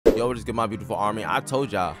Yo, what is good, my beautiful army? I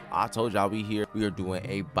told y'all we here. We are doing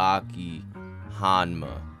a Baki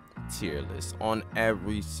Hanma tier list on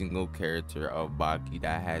every single character of Baki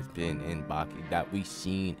that has been in Baki, that we've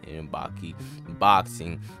seen in Baki,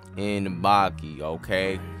 boxing in Baki,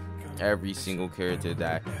 okay? Every single character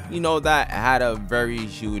that, you know, that had a very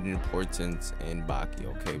huge importance in Baki,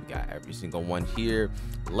 okay? We got every single one here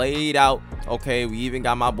laid out, okay? We even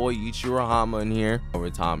got my boy Baki Hanma in here.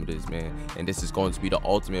 What time it is, man, and this is going to be the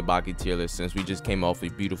ultimate Baki tier list since we just came off a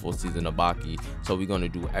beautiful season of Baki. So we're going to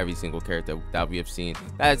do every single character that we have seen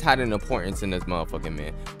that has had an importance in this motherfucking,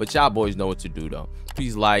 man. But y'all boys know what to do, though.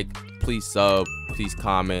 Please like, please sub, please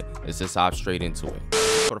comment. Let's just hop straight into it.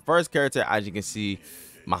 For the first character, as you can see,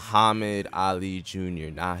 Muhammad Ali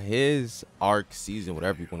Jr. Now his arc season,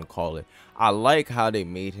 whatever you want to call it, I like how they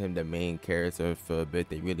made him the main character for a bit.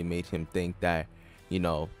 They really made him think that, you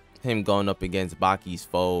know, him going up against Baki's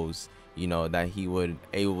foes, you know, that he would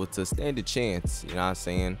able to stand a chance, you know what I'm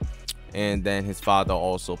saying? And then his father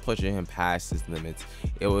also pushing him past his limits.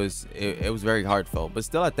 It was very heartfelt, but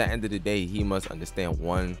still at the end of the day, he must understand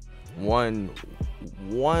one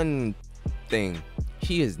thing.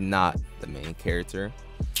 He is not the main character,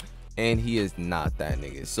 and he is not that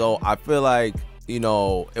nigga. So I feel like, you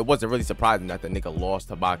know, it wasn't really surprising that the nigga lost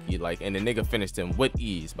to Baki, like, and the nigga finished him with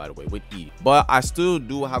ease, by the way, with ease. But I still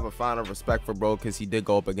do have a final respect for bro, because he did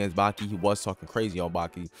go up against Baki. He was talking crazy on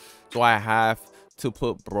Baki, so I have to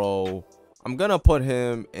put bro, I'm gonna put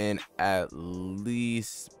him in at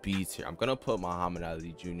least B tier. I'm gonna put Muhammad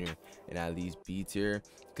Ali Jr. in at least B tier,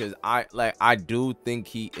 because I do think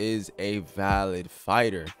he is a valid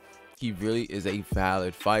fighter. He really is a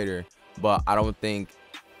valid fighter, but I don't think,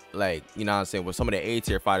 like, you know what I'm saying, with some of the A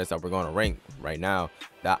tier fighters that we're going to rank right now,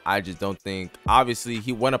 that I just don't think. Obviously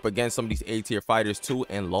he went up against some of these A tier fighters too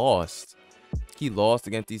and lost. He lost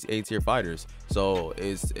against these A tier fighters, so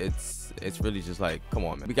it's really just like, come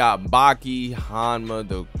on, man. We got Baki Hanma,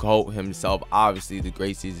 the GOAT himself, obviously the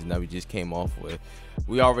great season that we just came off with.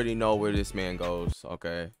 We already know where this man goes,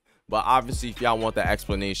 okay? But obviously, if y'all want the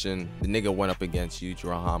explanation, the nigga went up against Baki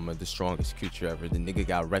Hanma, the strongest creature ever. The nigga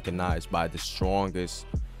got recognized by the strongest,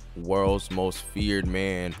 world's most feared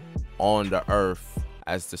man on the earth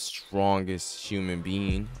as the strongest human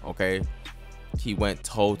being, okay? He went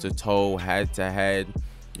toe to toe, head to head,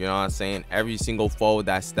 you know what I'm saying? Every single foe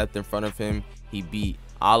that stepped in front of him, he beat.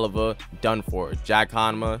 Oliver, done for. Jack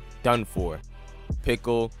Hanma, done for.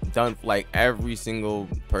 Pickle, done. Like, every single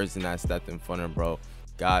person that stepped in front of bro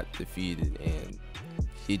got defeated, and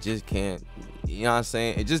he just can't, you know what I'm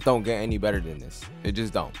saying? It just don't get any better than this. It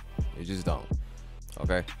just don't.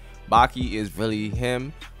 Okay? Baki is really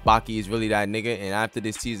him. Baki is really that nigga, and after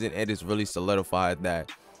this season, it is really solidified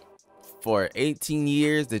that for 18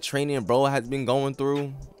 years, the training bro has been going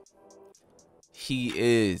through, he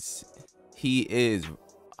is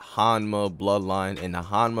Hanma bloodline, and the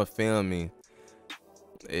Hanma family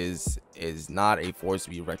is not a force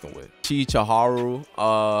to be reckoned with. Chiharu,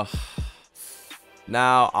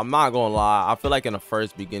 now I'm not gonna lie, I feel like in the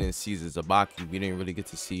first beginning seasons of Baki, we didn't really get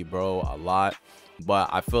to see bro a lot, but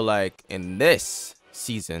I feel like in this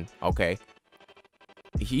season, okay,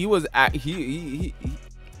 he was at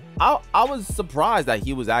I was surprised that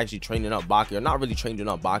he was actually training up Baki, or not really training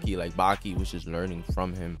up Baki, like Baki was just learning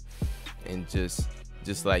from him, and just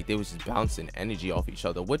like they was just bouncing energy off each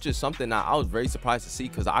other, which is something that I was very surprised to see,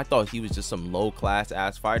 because I thought he was just some low class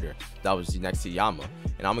ass fighter that was next to Yama.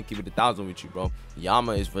 And I'm gonna keep it 1,000 with you, bro.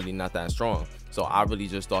 Yama is really not that strong, so I really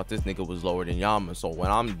just thought this nigga was lower than Yama. So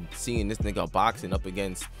when I'm seeing this nigga boxing up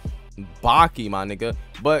against Baki, my nigga,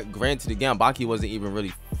 but granted, again, Baki wasn't even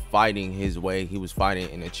really fighting his way, he was fighting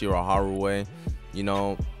in a Chiharu way, you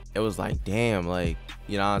know. It was like, damn, like,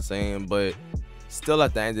 you know what I'm saying? But still,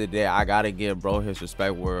 at the end of the day, I gotta give bro his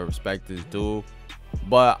respect where respect is due.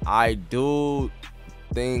 But I do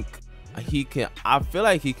think he can, I feel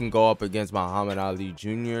like he can go up against Muhammad Ali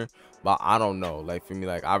Jr., but I don't know, like, for me,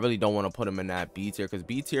 like, I really don't want to put him in that B tier, because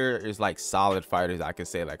B tier is like solid fighters. I could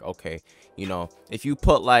say, like, okay, you know, if you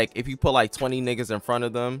put like 20 niggas in front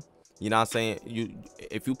of them, you know what I'm saying,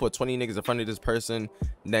 if you put 20 niggas in front of this person,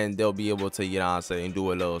 then they'll be able to, you know what I'm saying,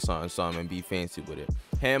 do a little something and be fancy with it.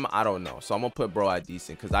 Him, I don't know, so I'm gonna put bro at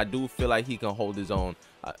decent, because I do feel like he can hold his own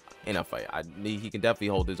in a fight. He can definitely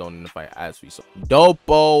hold his own in a fight, as we saw.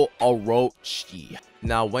 Dopo Orochi.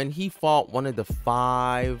 Now when he fought one of the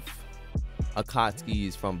 5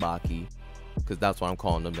 Akatsuki's from Baki, because that's what I'm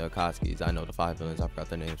calling them, the Akatsuki's. I know the 5 villains, I forgot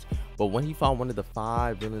their names. But when he found one of the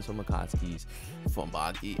 5 villains from Akatsuki's from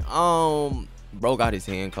Baki, bro got his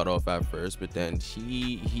hand cut off at first, but then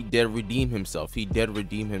he did redeem himself. He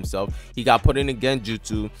got put in a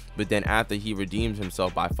genjutsu, but then after he redeems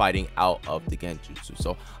himself by fighting out of the genjutsu.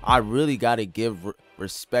 So I really gotta give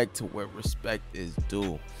respect to where respect is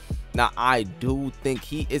due. Now I do think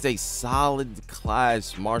he is a solid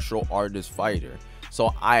class martial artist fighter,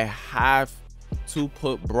 so I have to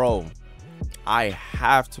put bro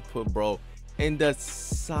in the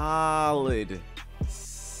solid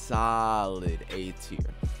A tier,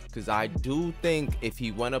 because I do think if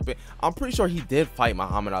he went up in, I'm pretty sure he did fight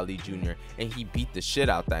Muhammad Ali Jr. and he beat the shit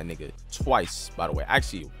out that nigga twice, by the way.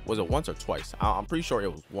 Actually, was it once or twice? I'm pretty sure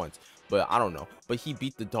it was once, but I don't know. But he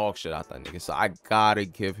beat the dog shit out that nigga, so I gotta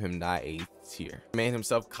give him that A tier. Man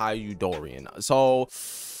himself, Caillou Dorian. So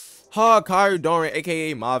Caillou Dorian,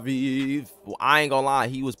 aka Mavi, I ain't gonna lie,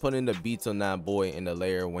 he was putting the beats on that boy in the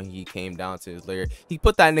lair. When he came down to his lair, he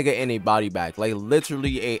put that nigga in a body bag, like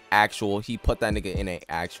literally he put that nigga in a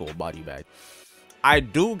actual body bag. I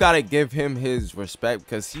do gotta give him his respect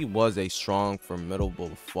because he was a strong,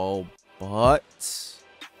 formidable foe, but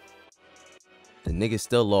the nigga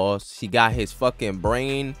still lost. He got his fucking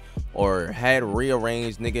brain or head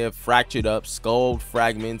rearranged, nigga, fractured up, skull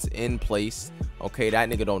fragments in place. Okay, that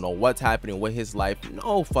nigga don't know what's happening with his life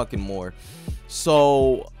no fucking more.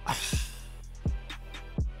 So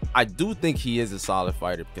I do think he is a solid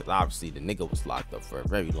fighter, because obviously the nigga was locked up for a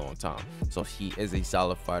very long time. So he is a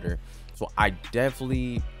solid fighter. So I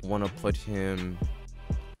definitely want to put him,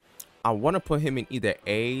 in either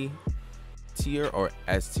A tier or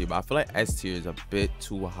S tier, but I feel like S tier is a bit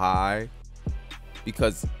too high,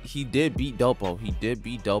 because he did beat Dopo.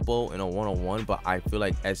 In a one-on-one, but I feel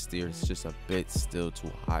like S tier is just a bit still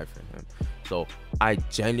too high for him. So I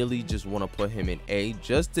genuinely just want to put him in A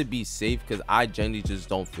just to be safe, because I genuinely just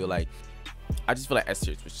don't feel like, I just feel like S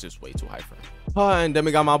tier was just way too high for him. And then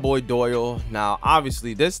we got my boy Doyle. Now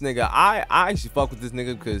obviously this nigga, I actually fuck with this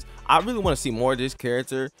nigga because I really want to see more of this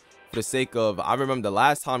character, for the sake of, I remember the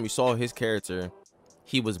last time you saw his character,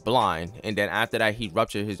 he was blind, and then after that he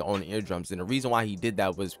ruptured his own eardrums. And the reason why he did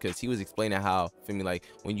that was because he was explaining how, feel me, like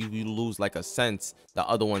when you lose like a sense, the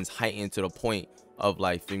other one's heightened to the point of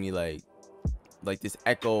like, feel me, like this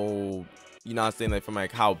echo, you know what I'm saying, like from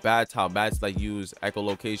like how bats like use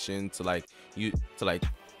echolocation to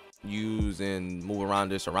use and move around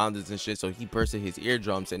their surroundings and shit. So he bursted his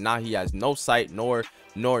eardrums, and now he has no sight nor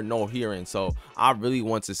no hearing. So I really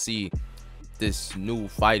want to see this new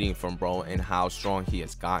fighting from bro and how strong he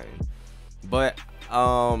has gotten. But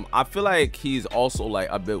I feel like he's also like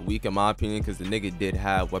a bit weak in my opinion, because the nigga did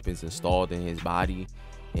have weapons installed in his body,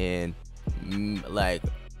 and like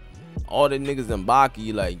all the niggas in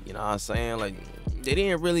Baki, like, you know what I'm saying, like they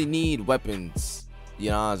didn't really need weapons,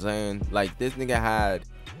 you know what I'm saying. Like this nigga had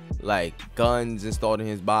like guns installed in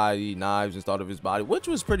his body, knives installed in his body, which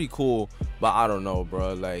was pretty cool. But I don't know,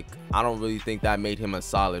 bro, like I don't really think that made him a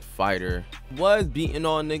solid fighter. He was beating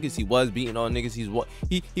on niggas, he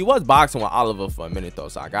was boxing with Oliver for a minute though,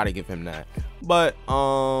 so I gotta give him that. But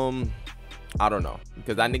I don't know,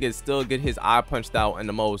 because that nigga still get his eye punched out, and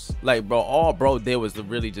the most, like, bro, all bro did was to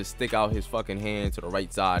really just stick out his fucking hand to the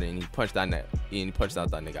right side, and he punched out that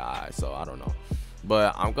nigga eye. So I don't know,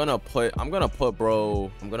 but I'm gonna put him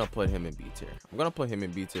in B tier.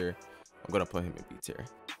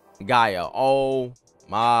 Gaia, oh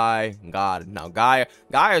my god. Now Gaia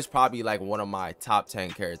is probably like one of my top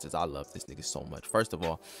 10 characters. I love this nigga so much. First of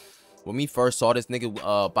all, when we first saw this nigga,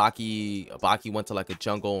 Baki went to like a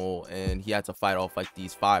jungle and he had to fight off like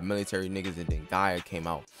these 5 military niggas, and then Gaia came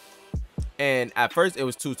out. And at first it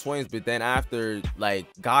was 2 twins, but then after, like,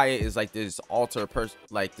 Gaia is like this alter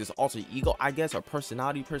ego, I guess, or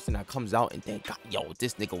personality person that comes out, and then yo,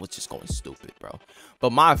 this nigga was just going stupid, bro.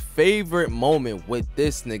 But my favorite moment with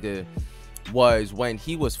this nigga was when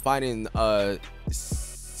he was fighting it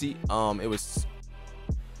was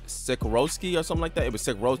Sikorsky or something like that. It was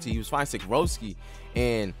Sikorsky. He was fighting Sikorsky,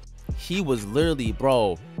 and he was literally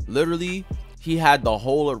he had the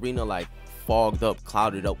whole arena like fogged up,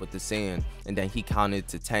 clouded up with the sand, and then he counted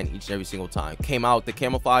to 10 each and every single time. Came out the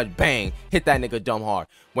camouflage, bang, hit that nigga dumb hard,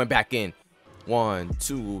 went back in, 1,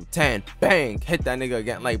 2, 10, bang, hit that nigga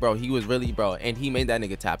again. Like, bro, he was really, bro, and he made that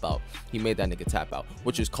nigga tap out. He made that nigga tap out,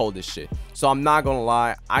 which is cold as shit. So I'm not gonna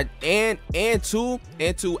lie, and two,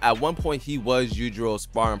 at one point he was Yujiro's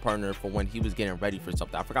sparring partner for when he was getting ready for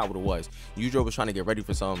something. I forgot what it was. Yujiro was trying to get ready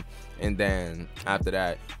for something, and then after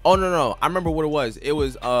that, oh no, I remember what it was. It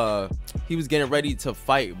was he was getting ready to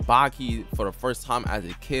fight Baki for the first time as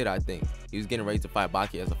a kid. I think he was getting ready to fight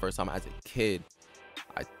Baki as the first time as a kid.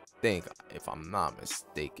 I think, if I'm not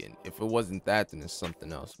mistaken. If it wasn't that, then it's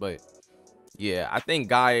something else. But yeah, I think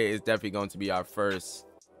Gaia is definitely going to be our first.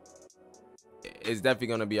 It's definitely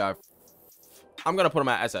going to be our. I'm gonna put him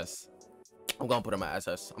at SS. I'm gonna put him at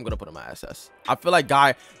SS. I'm gonna put him at SS. I feel like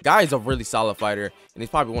Guy is a really solid fighter, and he's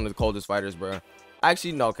probably one of the coldest fighters, bro.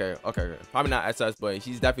 Actually, no, okay, probably not SS, but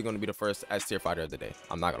he's definitely gonna be the first S tier fighter of the day.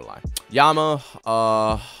 I'm not gonna lie.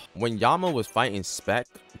 Yama, when Yama was fighting Spec,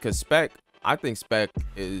 because Spec, I think Spec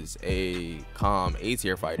is a calm A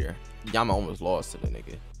tier fighter. Yama almost lost to the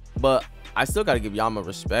nigga, but I still gotta give Yama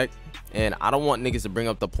respect, and I don't want niggas to bring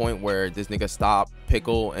up the point where this nigga stopped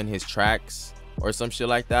Pickle in his tracks or some shit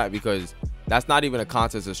like that, because that's not even a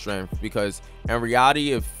contest of strength. Because in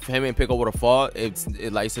reality, if him and Pickle would have fought, it's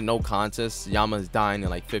a no contest. Yama's dying in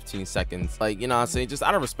like 15 seconds. Like, you know what I'm saying? Just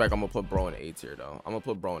out of respect, I'm gonna put bro in A tier though. I'm gonna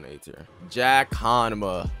put bro in A tier. Baki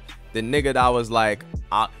Hanma, the nigga that was like,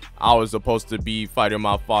 I was supposed to be fighting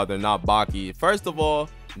my father, not Baki. First of all,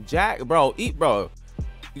 bro,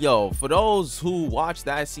 yo, for those who watched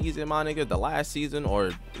that season, my nigga, the last season, or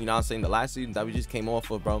you know what I'm saying, the last season that we just came off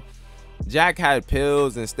of, bro, Jack had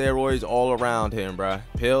pills and steroids all around him, bro.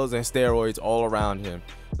 Pills and steroids all around him.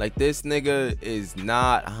 Like, this nigga is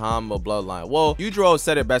not Hanma bloodline. Well, Yujiro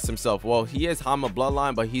said it best himself. Well, he is Hanma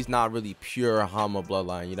bloodline, but he's not really pure Hanma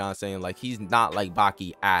bloodline. You know what I'm saying? Like, he's not like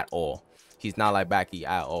Baki at all. He's not like Baki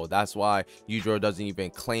at all. That's why Yujiro doesn't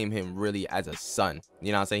even claim him really as a son.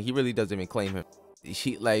 You know what I'm saying? He really doesn't even claim him.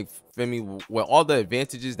 He, like, feel me, with all the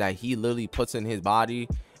advantages that he literally puts in his body,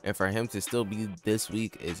 and for him to still be this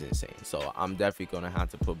weak is insane. So I'm definitely gonna have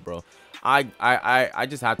to put bro. I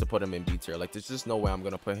just have to put him in B tier. Like, there's just no way I'm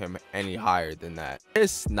gonna put him any higher than that.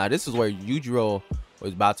 This is where Yujiro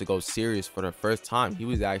was about to go serious for the first time. He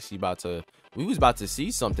was actually about to. We was about to see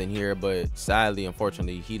something here, but sadly,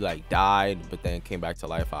 unfortunately, he like died, but then came back to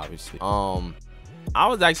life. Obviously, I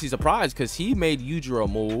was actually surprised because he made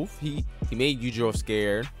Yujiro move. He made Yujiro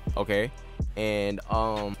scared. Okay. And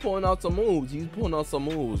pulling out some moves. He's pulling out some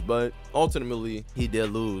moves, but ultimately he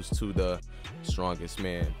did lose to the strongest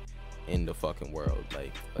man in the fucking world.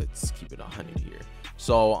 Like, let's keep it 100 here.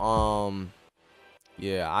 So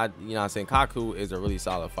yeah, you know what I'm saying, Kaku is a really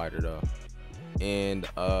solid fighter though, and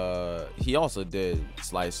he also did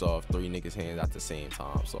slice off 3 niggas hands at the same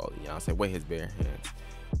time. So, you know what I'm saying, with his bare hands.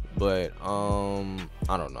 But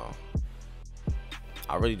I don't know,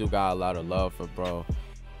 I really do got a lot of love for bro,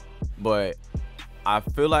 but I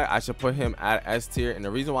feel like I should put him at S tier. And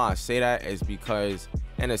the reason why I say that is because,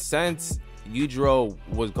 in a sense, Yujiro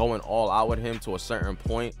was going all out with him to a certain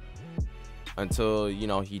point until, you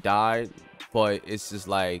know, he died. But it's just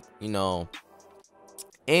like, you know,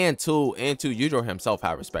 and two, Yujiro himself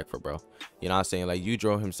had respect for bro. You know what I'm saying? Like,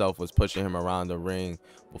 Yujiro himself was pushing him around the ring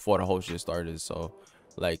before the whole shit started. So,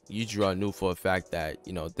 like, Yujiro knew for a fact that,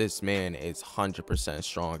 you know, this man is 100%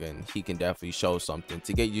 strong and he can definitely show something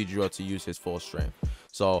to get Yujiro to use his full strength.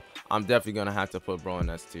 So I'm definitely gonna have to put bro in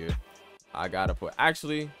S tier. I gotta put,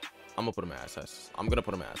 actually, I'm gonna put him in SS. I'm gonna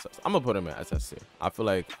put him in SS. I'm gonna put him in SS tier. I feel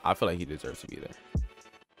like he deserves to be there.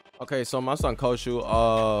 Okay, so my son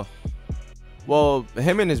Koshu, well,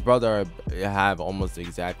 him and his brother have almost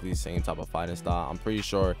exactly the same type of fighting style. I'm pretty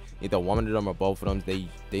sure either one of them or both of them,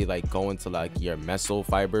 they like go into like your muscle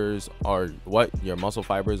fibers or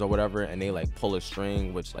whatever, and they like pull a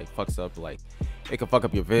string, which like fucks up, like, it can fuck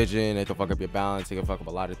up your vision, it can fuck up your balance, it can fuck up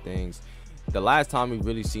a lot of things. The last time we've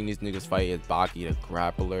really seen these niggas fight is Baki the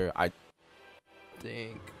Grappler.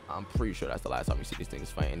 I'm pretty sure that's the last time we see these things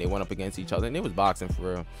fighting. They went up against each other and it was boxing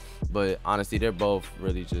for real, but honestly they're both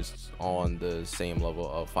really just on the same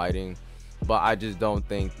level of fighting. But I just don't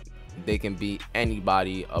think they can beat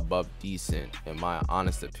anybody above decent, in my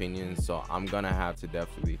honest opinion. So I'm gonna have to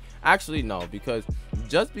definitely, actually no, because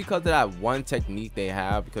just because of that one technique they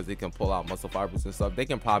have, because they can pull out muscle fibers and stuff, they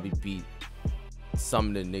can probably beat some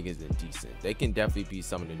of the niggas in decent. They can definitely beat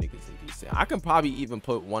some of the niggas in decent. I can probably even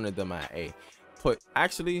put one of them at A.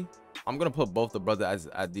 Actually, I'm gonna put both the brother as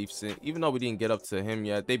decent, even though we didn't get up to him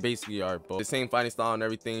yet. They basically are both the same fighting style and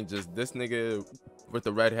everything. Just this nigga with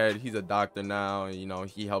the red head, he's a doctor now, and you know,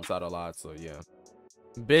 he helps out a lot. So yeah.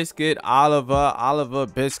 Biscuit Oliver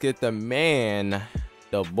Biscuit, the man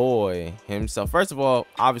the boy himself. First of all,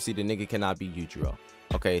 obviously the nigga cannot be Yujiro.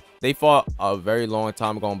 Okay, they fought a very long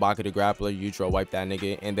time ago on Baki the Grappler. Yujiro wiped that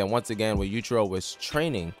nigga, and then once again when Yujiro was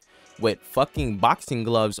training with fucking boxing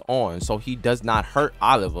gloves on so he does not hurt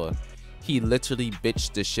Oliver, he literally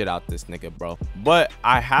bitched the shit out this nigga, bro. But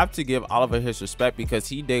I have to give Oliver his respect because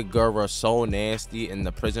he did Gerber so nasty in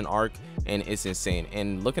the prison arc, and it's insane.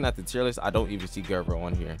 And looking at the tier list, I don't even see Gerber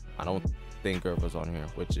on here. I don't think Gerber's on here,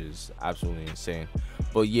 which is absolutely insane.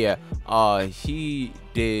 But yeah, he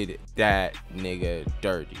did that nigga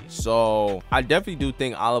dirty. So I definitely do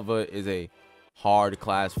think Oliver is a hard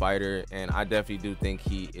class fighter, and I definitely do think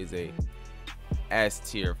he is a S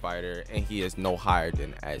tier fighter, and he is no higher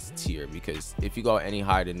than S tier, because if you go any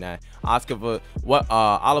higher than that,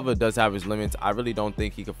 Oliver does have his limits. I really don't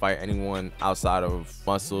think he could fight anyone outside of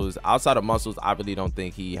Muscles. Outside of Muscles, I really don't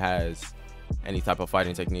think he has any type of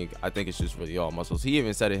fighting technique. I think it's just really all Muscles. He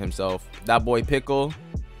even said it himself. That boy Pickle.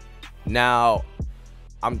 Now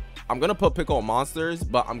I'm gonna put Pickle on monsters,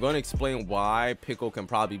 but I'm gonna explain why Pickle can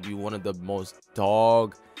probably be one of the most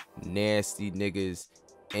dog nasty niggas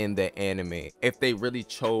in the anime if they really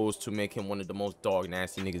chose to make him one of the most dog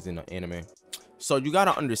nasty niggas in the anime. So you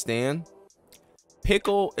gotta understand,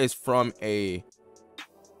 Pickle is from a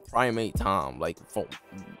primate time, like from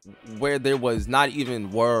where there was not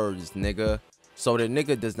even words, nigga. So the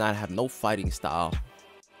nigga does not have no fighting style,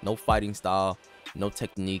 no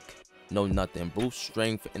technique, no nothing. Brute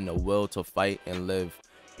strength and the will to fight and live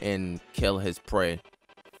and kill his prey.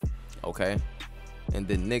 Okay, and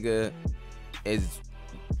the nigga is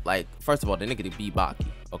like, first of all, the nigga to beat Baki.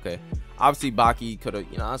 Okay, obviously Baki could have,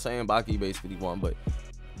 you know what I'm saying, Baki basically won, but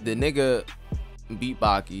the nigga beat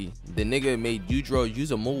Baki. The nigga made Yujiro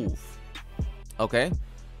use a move. Okay,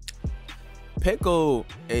 Pickle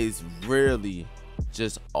is really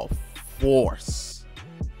just a force.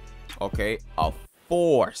 Okay, a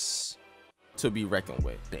force to be reckoned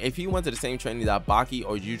with. If he went to the same training that Baki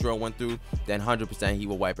or Yujiro went through, then 100% he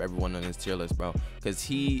will wipe everyone on his tier list, bro. Because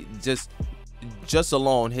he just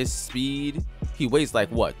alone, his speed, he weighs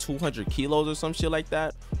like what, 200 kilos or some shit like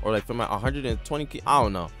that, or like from 120 I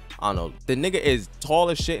don't know. The nigga is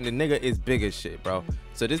tall as shit, and the nigga is big as shit, bro.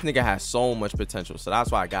 So this nigga has so much potential. So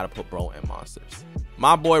that's why I gotta put bro in monsters.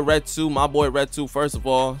 My boy Retsu, first of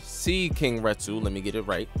all, Sea King Retsu, let me get it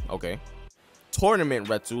right. Okay, Tournament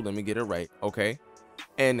Retsu, let me get it right. Okay,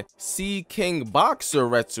 and Sea King Boxer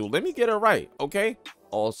Retsu, let me get it right. Okay,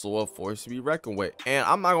 also a force to be reckoned with. And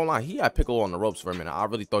I'm not gonna lie, he had Piccolo on the ropes for a minute. I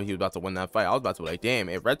really thought he was about to win that fight. I was about to be like, damn,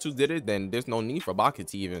 if Retsu did it, then there's no need for Baki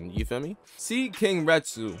to even, you feel me? Sea King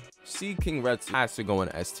Retsu has to go in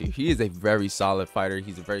S tier. He is a very solid fighter.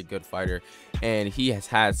 He's a very good fighter, and he has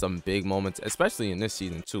had some big moments, especially in this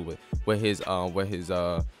season too, with his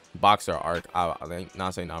boxer arc. I'm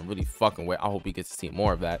not saying I'm really fucking with. I hope he gets to see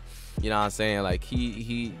more of that. You know what I'm saying? Like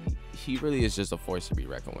he really is just a force to be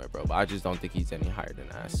reckoned with, bro. But I just don't think he's any higher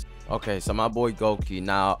than S. Okay, so my boy Goki.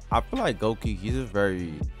 Now I feel like Goki, he's a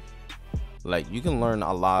very, like, you can learn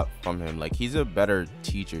a lot from him. Like, he's a better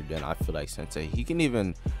teacher than I feel like Sensei. He can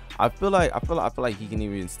even, I feel like he can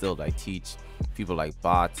even still like teach people like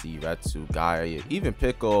Bati, Retsu, Gaia, even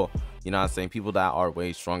Pickle. You know what I'm saying? People that are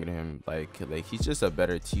way stronger than him. Like he's just a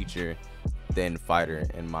better teacher than fighter,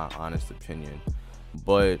 in my honest opinion.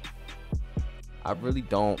 But I really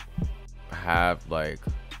don't have like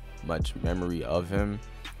much memory of him,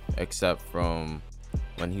 except from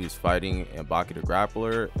when he was fighting in Baki the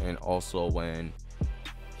Grappler, and also when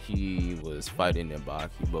he was fighting in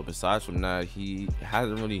Baki. But besides from that, he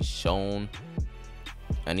hasn't really shown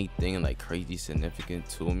anything like crazy significant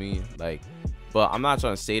to me. Like, but I'm not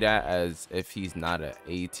trying to say that as if he's not an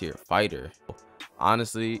A tier fighter.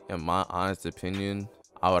 Honestly, in my honest opinion,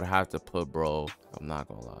 I would have to put bro, I'm not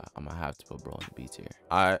gonna lie, I'm gonna have to put bro in the B tier.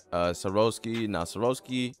 All right, Swarovski. Now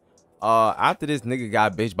Swarovski, after this nigga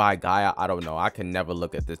got bitched by Gaia, I don't know, I can never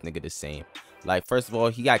look at this nigga the same. Like, first of all,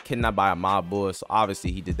 he got kidnapped by a mob boss, so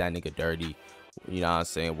obviously he did that nigga dirty. You know what I'm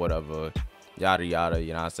saying? Whatever, yada yada.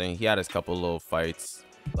 You know what I'm saying? He had his couple little fights,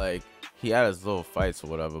 like he had his little fights or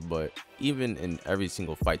whatever, but even in every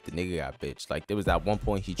single fight, the nigga got bitched. Like, there was at one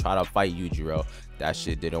point he tried to fight Yujiro, that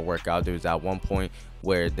shit didn't work out. There was at one point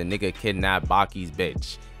where the nigga kidnapped Baki's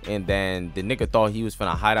bitch, and then the nigga thought he was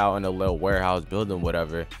finna hide out in a little warehouse building,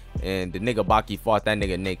 whatever, and the nigga Baki fought that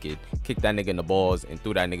nigga naked, kicked that nigga in the balls, and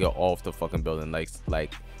threw that nigga off the fucking building. Like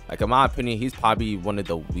in my opinion, he's probably one of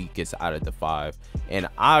the weakest out of the 5, and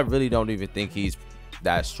I really don't even think he's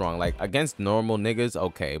that strong. Like, against normal niggas,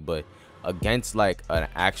 okay, but against like an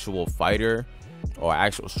actual fighter or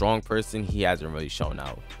actual strong person, he hasn't really shown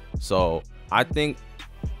out. So I think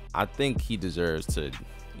he deserves to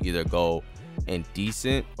either go in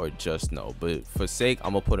decent or just no, but for sake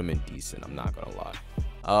I'm gonna put him in decent. I'm not gonna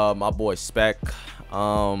lie. My boy Spec,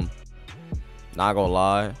 not gonna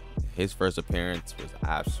lie, his first appearance was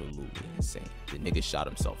absolutely insane. The nigga shot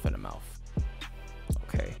himself in the mouth.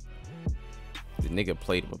 Okay, the nigga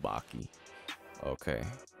played with Baki. Okay,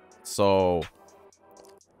 so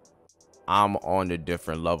I'm on a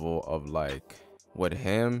different level of like with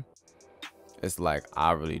him. It's like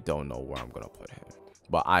I really don't know where I'm gonna put him,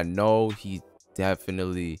 but I know he's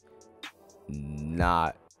definitely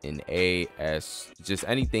not in A, S, just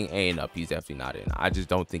anything A and up. He's definitely not in. I just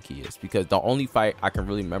don't think he is, because the only fight I can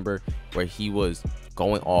really remember where he was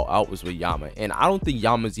going all out was with Yama, and I don't think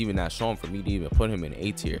Yama's even that strong for me to even put him in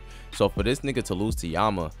A tier. So for this nigga to lose to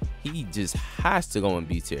Yama, he just has to go in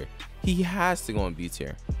B tier. He has to go in B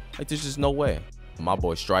tier. Like, there's just no way. My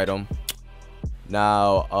boy Stridum.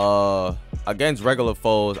 Now, against regular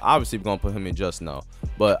foes, obviously we're gonna put him in just no.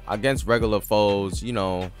 But against regular foes, you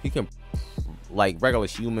know, he can, like regular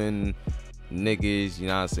human niggas, you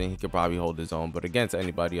know what I'm saying, he could probably hold his own. But against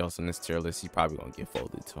anybody else in this tier list, he probably gonna get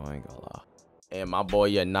folded too, I ain't gonna lie. And my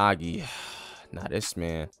boy Yanagi, now this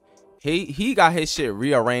man, he got his shit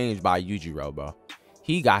rearranged by Yujiro, bro.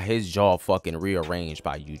 He got his jaw fucking rearranged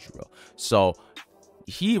by Yujiro. So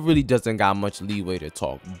he really doesn't got much leeway to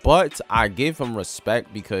talk, but I give him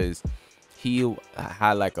respect because he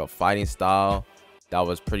had like a fighting style that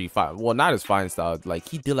was pretty fine. Well, not his fighting style, like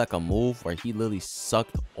he did like a move where he literally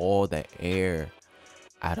sucked all the air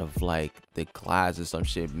out of like the glass or some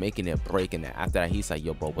shit, making it break. And then after that, he's like,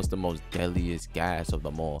 yo bro, what's the most deadliest gas of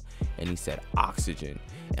them all? And he said oxygen.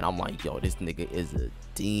 And I'm like, yo, this nigga is a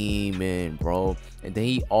demon, bro. And then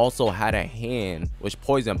he also had a hand which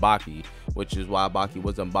poisoned Baki, which is why Baki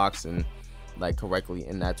wasn't boxing like correctly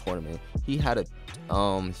in that tournament. He had a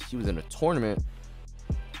he was in a tournament,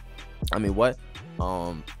 I mean what,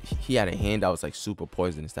 he had a hand that was like super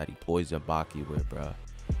poisonous that he poisoned Baki with, bro.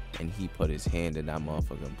 And he put his hand in that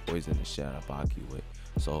motherfucker and poisoned the shit out of Baki with.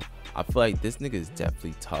 So I feel like this nigga is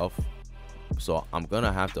definitely tough. So I'm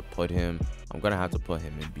gonna have to put him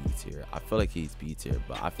in B tier. I feel like he's B tier,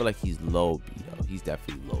 but I feel like he's low B though. He's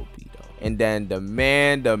definitely low B though. And then the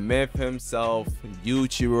man, the myth himself,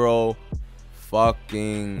 Yujiro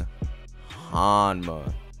fucking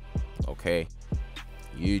Hanma. Okay,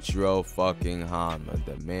 Yujiro fucking Hanma,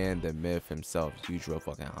 the man, the myth himself, Yujiro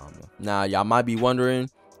fucking Hanma. Now y'all might be wondering,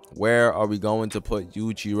 where are we going to put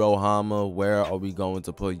Yujiro Hanma? Where are we going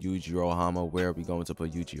to put Yujiro Hanma? Where are we going to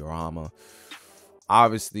put Yujiro Hanma?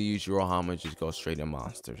 Obviously, Yujiro Hanma just goes straight in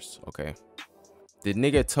monsters, okay? The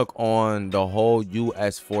nigga took on the whole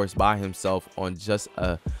US force by himself on just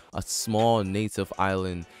a small native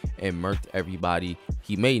island and murked everybody.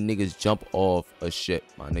 He made niggas jump off a ship,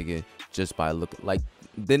 my nigga, just by looking. Like,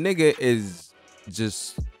 the nigga is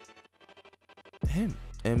just him.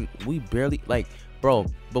 And we barely, like, bro,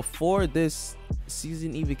 before this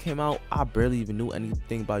season even came out, I barely even knew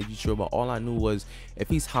anything about Yujiro, but all I knew was if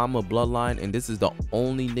he's Hanma bloodline and this is the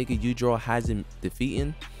only nigga Yujiro hasn't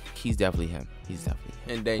defeating, he's definitely him. He's definitely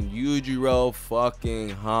him. And then Yujiro fucking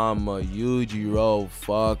Hanma. Yujiro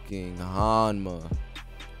fucking Hanma.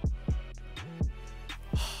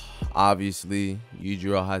 Obviously,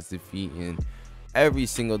 Yujiro has defeated every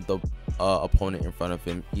single opponent in front of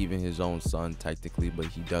him, even his own son technically, but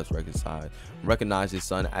he does recognize his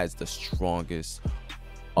son as the strongest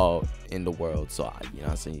in the world. So you know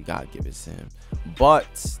what I'm saying, you gotta give it to him.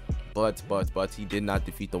 But he did not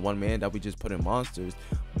defeat the one man that we just put in monsters.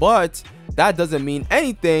 But that doesn't mean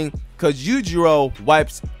anything, because Yujiro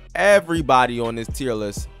wipes everybody on this tier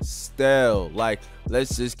list still. Like,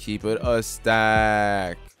 let's just keep it a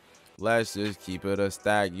stack. Let's just keep it a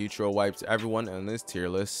stack. Yujiro wipes everyone on this tier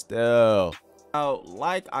list still. Now,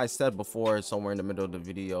 like I said before, somewhere in the middle of the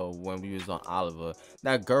video when we was on Oliver,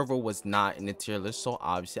 that Gerva was not in the tier list. So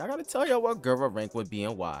obviously, I gotta tell y'all what Gerva rank would be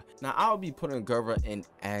and why. Now, I'll be putting Gerva in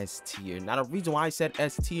S tier. Now, the reason why I said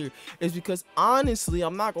S tier is because honestly,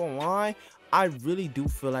 I'm not gonna lie, I really do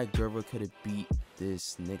feel like Gerva could have beat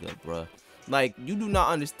this nigga, bruh. Like, you do not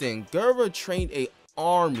understand. Gerva trained a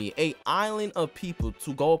army, a island of people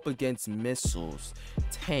to go up against missiles,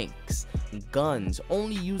 tanks, guns,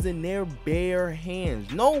 only using their bare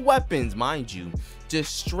hands, no weapons, mind you,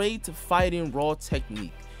 just straight fighting raw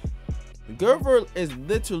technique. Gerva is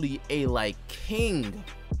literally a like king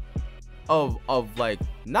of like,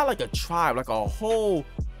 not like a tribe, like a whole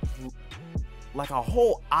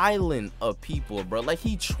island of people, bro. Like,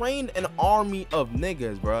 he trained an army of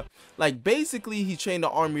niggas, bro. Like, basically he trained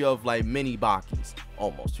an army of like mini Bakis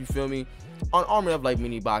almost, you feel me? An army of like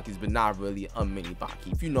mini Bakis, but not really a mini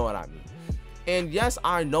Baki, if you know what I mean. And yes,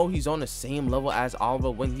 I know he's on the same level as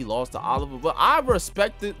Oliver when he lost to Oliver, but I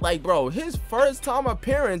respect it. Like, bro, his first time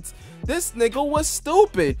appearance, this nigga was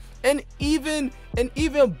stupid. And even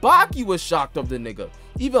Baki was shocked of the nigga.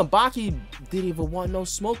 Even Baki didn't even want no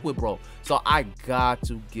smoke with bro. So I got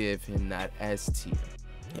to give him that S tier.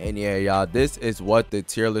 And yeah, y'all, this is what the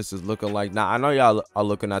tier list is looking like. Now, I know y'all are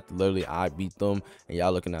looking at literally I beat them, and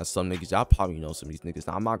y'all looking at some niggas. Y'all probably know some of these niggas.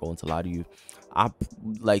 Now, I'm not going to lie to you. I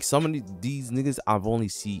like some of these niggas I've only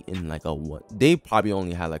seen in like a one. They probably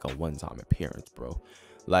only had like a one-time appearance, bro.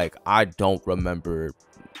 Like, I don't remember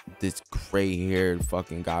this gray-haired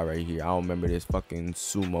fucking guy right here. I don't remember this fucking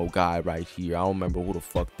sumo guy right here. I don't remember who the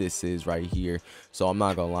fuck this is right here. So I'm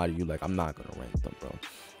not gonna lie to you. Like, I'm not gonna rank them, bro.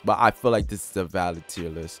 But I feel like this is a valid tier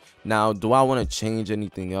list. Now, do I want to change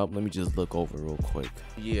anything up? Let me just look over real quick.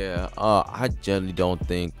 Yeah, I generally don't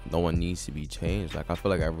think no one needs to be changed. Like, I feel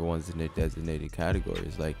like everyone's in their designated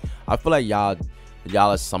categories. Like, I feel like y'all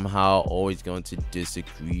are somehow always going to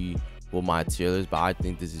disagree with my tier list, but I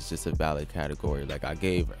think this is just a valid category. Like, I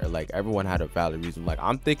gave, like, everyone had a valid reason. Like,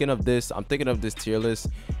 I'm thinking of this tier list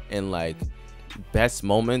and like best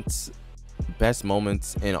moments,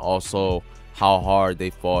 and also how hard they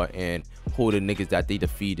fought and who the niggas that they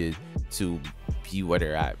defeated to be where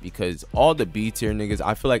they're at. Because all the B tier niggas,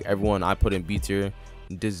 I feel like everyone I put in B tier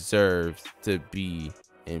deserves to be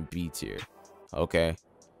in B tier. Okay,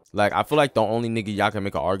 like, I feel like the only nigga y'all can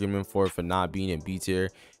make an argument for not being in B tier,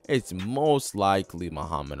 it's most likely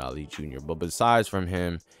Muhammad Ali Jr. But besides from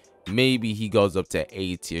him, maybe he goes up to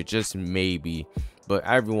A tier, just maybe. But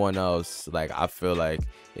everyone else, like, I feel like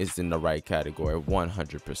is in the right category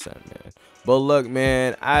 100%, man. But look,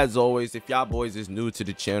 man, as always, if y'all boys is new to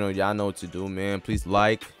the channel, y'all know what to do, man. Please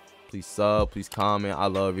like, please sub, please comment. I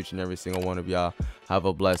love each and every single one of y'all. Have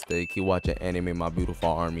a blessed day. Keep watching anime, my beautiful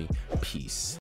army. Peace.